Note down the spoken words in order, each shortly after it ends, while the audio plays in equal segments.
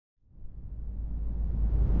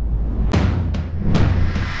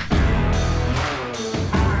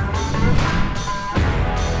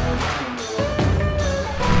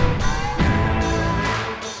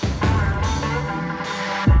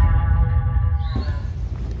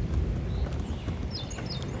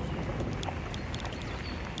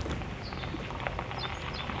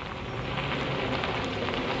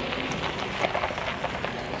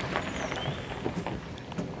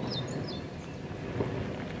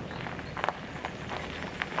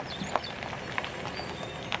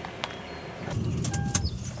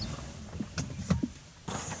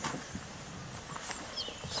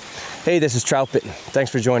Hey, this is Troutbitten.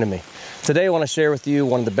 Thanks for joining me. Today I want to share with you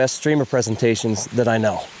one of the best streamer presentations that I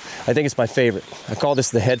know. I think it's my favorite. I call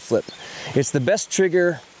this the head flip. It's the best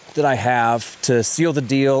trigger that I have to seal the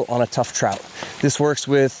deal on a tough trout. This works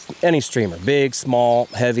with any streamer, big, small,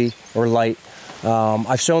 heavy, or light.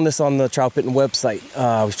 I've shown this on the Troutbitten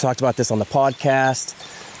website. We've talked about this on the podcast.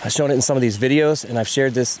 I've shown it in some of these videos, and I've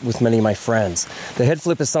shared this with many of my friends. The head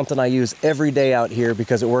flip is something I use every day out here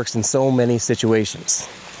because it works in so many situations.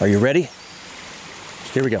 Are you ready?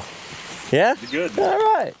 Here we go. Yeah? You're good. All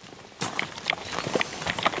right.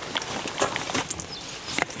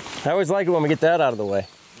 I always like it when we get that out of the way.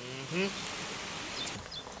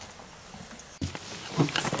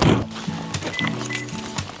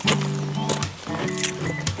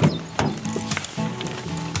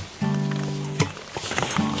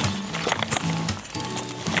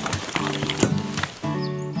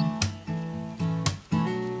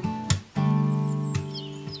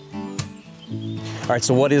 All right,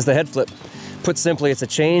 so what is the head flip? Put simply, it's a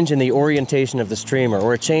change in the orientation of the streamer,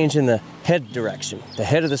 or a change in the head direction, the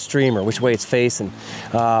head of the streamer, which way it's facing.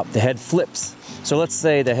 The head flips. So let's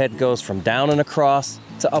say the head goes from down and across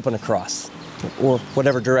to up and across, or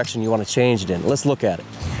whatever direction you want to change it in. Let's look at it.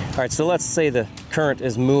 All right, so let's say the current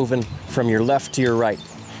is moving from your left to your right,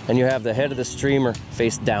 and you have the head of the streamer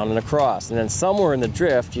face down and across, and then somewhere in the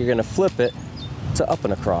drift, you're going to flip it to up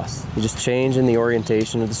and across. You just change in the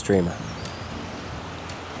orientation of the streamer.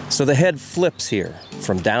 So the head flips here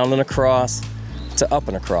from down and across to up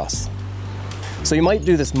and across. So you might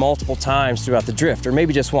do this multiple times throughout the drift, or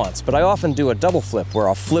maybe just once, but I often do a double flip where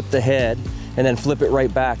I'll flip the head and then flip it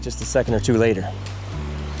right back just a second or two later.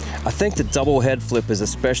 I think the double head flip is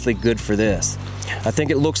especially good for this. I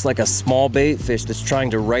think it looks like a small bait fish that's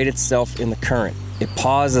trying to right itself in the current. It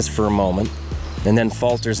pauses for a moment and then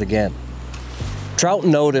falters again. Trout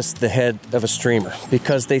notice the head of a streamer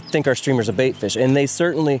because they think our streamer's a bait fish, and they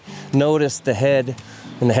certainly notice the head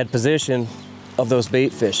and the head position of those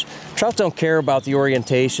bait fish. Trout don't care about the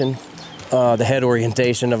orientation, the head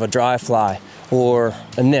orientation of a dry fly or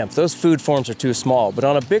a nymph. Those food forms are too small, but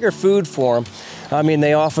on a bigger food form, I mean,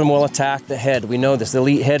 they often will attack the head. We know this, they'll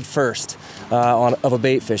eat head first of a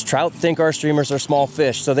bait fish. Trout think our streamers are small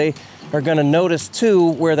fish, so they are gonna notice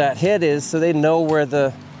too where that head is, so they know where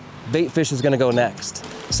the bait fish is going to go next.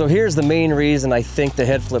 So here's the main reason I think the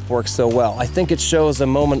head flip works so well. I think it shows a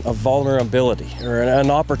moment of vulnerability, or an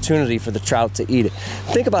opportunity for the trout to eat it.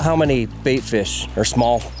 Think about how many bait fish or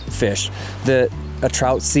small fish that a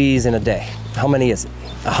trout sees in a day. How many is it?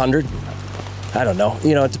 100? I don't know.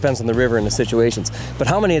 You know, it depends on the river and the situations. But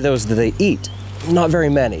how many of those do they eat? Not very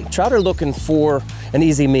many. Trout are looking for an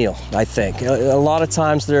easy meal, I think. A lot of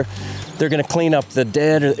times they're going to clean up the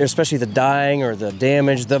dead, or especially the dying or the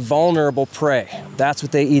damaged, the vulnerable prey. That's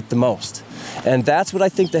what they eat the most. And that's what I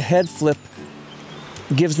think the head flip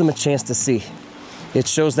gives them a chance to see. It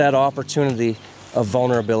shows that opportunity of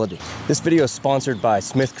vulnerability. This video is sponsored by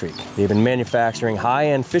Smith Creek. They've been manufacturing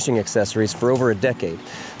high-end fishing accessories for over a decade.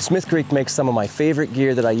 Smith Creek makes some of my favorite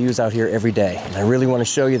gear that I use out here every day, and I really want to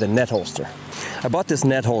show you the net holster. I bought this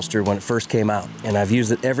net holster when it first came out, and I've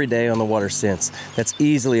used it every day on the water since. That's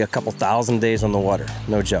easily a couple thousand days on the water,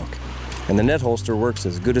 no joke. And the net holster works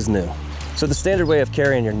as good as new. So the standard way of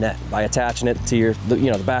carrying your net, by attaching it to your,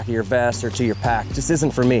 the back of your vest or to your pack, just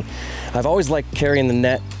isn't for me. I've always liked carrying the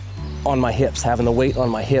net on my hips, having the weight on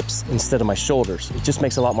my hips instead of my shoulders. It just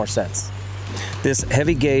makes a lot more sense. This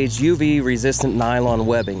heavy gauge UV resistant nylon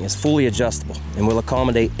webbing is fully adjustable and will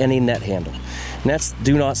accommodate any net handle. Nets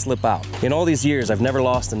do not slip out. In all these years, I've never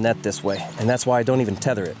lost a net this way, and that's why I don't even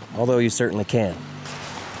tether it, although you certainly can.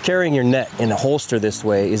 Carrying your net in a holster this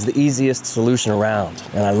way is the easiest solution around,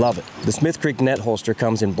 and I love it. The Smith Creek net holster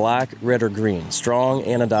comes in black, red, or green, strong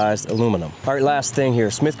anodized aluminum. All right, last thing here,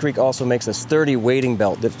 Smith Creek also makes a sturdy wading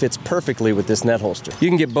belt that fits perfectly with this net holster. You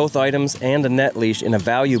can get both items and a net leash in a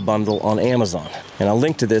value bundle on Amazon, and I'll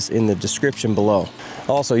link to this in the description below.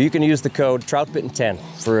 Also, you can use the code Troutbitten10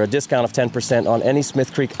 for a discount of 10% on any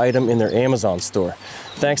Smith Creek item in their Amazon store.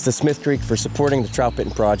 Thanks to Smith Creek for supporting the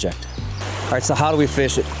Troutbitten project. All right, so how do we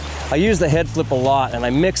fish it? I use the head flip a lot, and I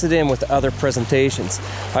mix it in with other presentations.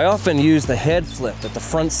 I often use the head flip at the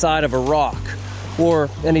front side of a rock or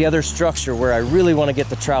any other structure where I really want to get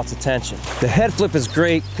the trout's attention. The head flip is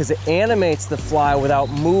great because it animates the fly without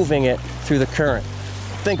moving it through the current.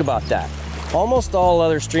 Think about that. Almost all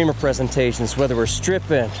other streamer presentations, whether we're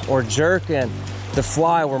stripping or jerking the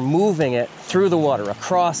fly, we're moving it through the water,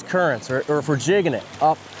 across currents, or if we're jigging it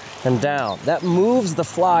up and down. That moves the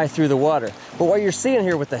fly through the water. But what you're seeing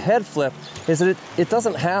here with the head flip is that it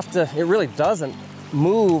doesn't have to, it really doesn't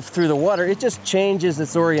move through the water, it just changes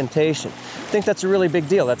its orientation. I think that's a really big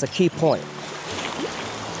deal. That's a key point.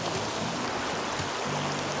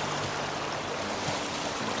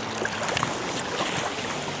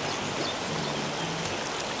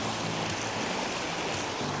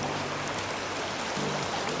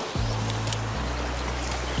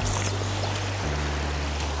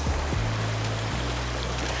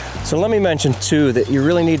 So let me mention too that you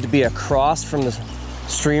really need to be across from the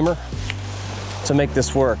streamer to make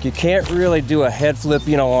this work. You can't really do a head flip,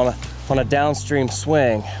 you know, on a downstream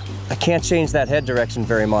swing. I can't change that head direction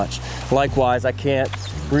very much. Likewise, I can't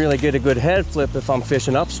really get a good head flip if I'm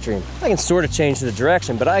fishing upstream. I can sort of change the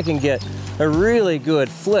direction, but I can get a really good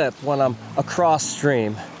flip when I'm across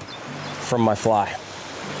stream from my fly.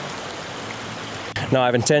 Now,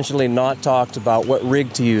 I've intentionally not talked about what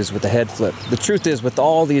rig to use with the head flip. The truth is, with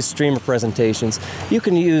all these streamer presentations, you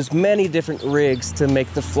can use many different rigs to make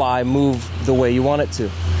the fly move the way you want it to.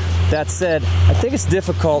 That said, I think it's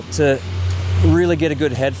difficult to really get a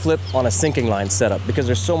good head flip on a sinking line setup because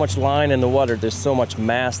there's so much line in the water, there's so much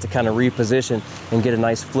mass to kind of reposition and get a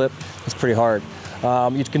nice flip. It's pretty hard.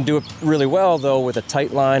 You can do it really well though with a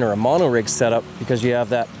tight line or a mono rig setup because you have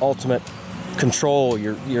that ultimate control.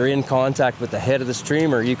 You're in contact with the head of the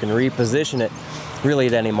streamer. You can reposition it really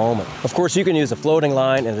at any moment. Of course, you can use a floating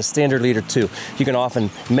line and a standard leader too. You can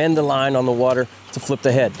often mend the line on the water to flip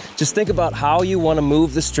the head. Just think about how you want to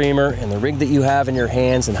move the streamer and the rig that you have in your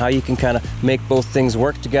hands and how you can kind of make both things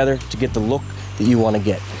work together to get the look that you want to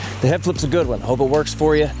get. The head flip's a good one. Hope it works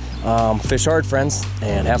for you. Fish hard, friends,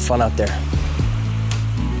 and have fun out there.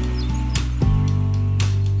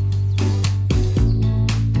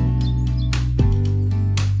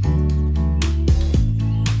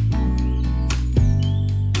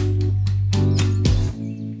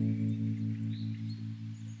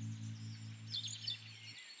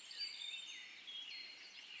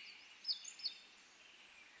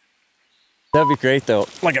 That'd be great though.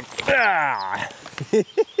 Like a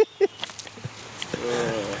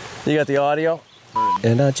You got the audio?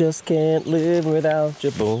 And I just can't live without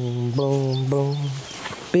you. Boom, boom, boom.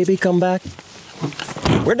 Baby, come back.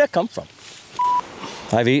 Where'd that come from?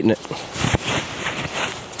 I've eaten it.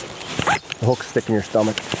 The hook stick in your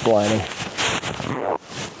stomach, blinding.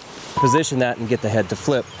 Position that and get the head to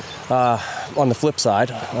flip. On the flip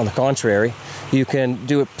side, on the contrary, you can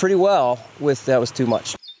do it pretty well with, that was too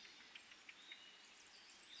much.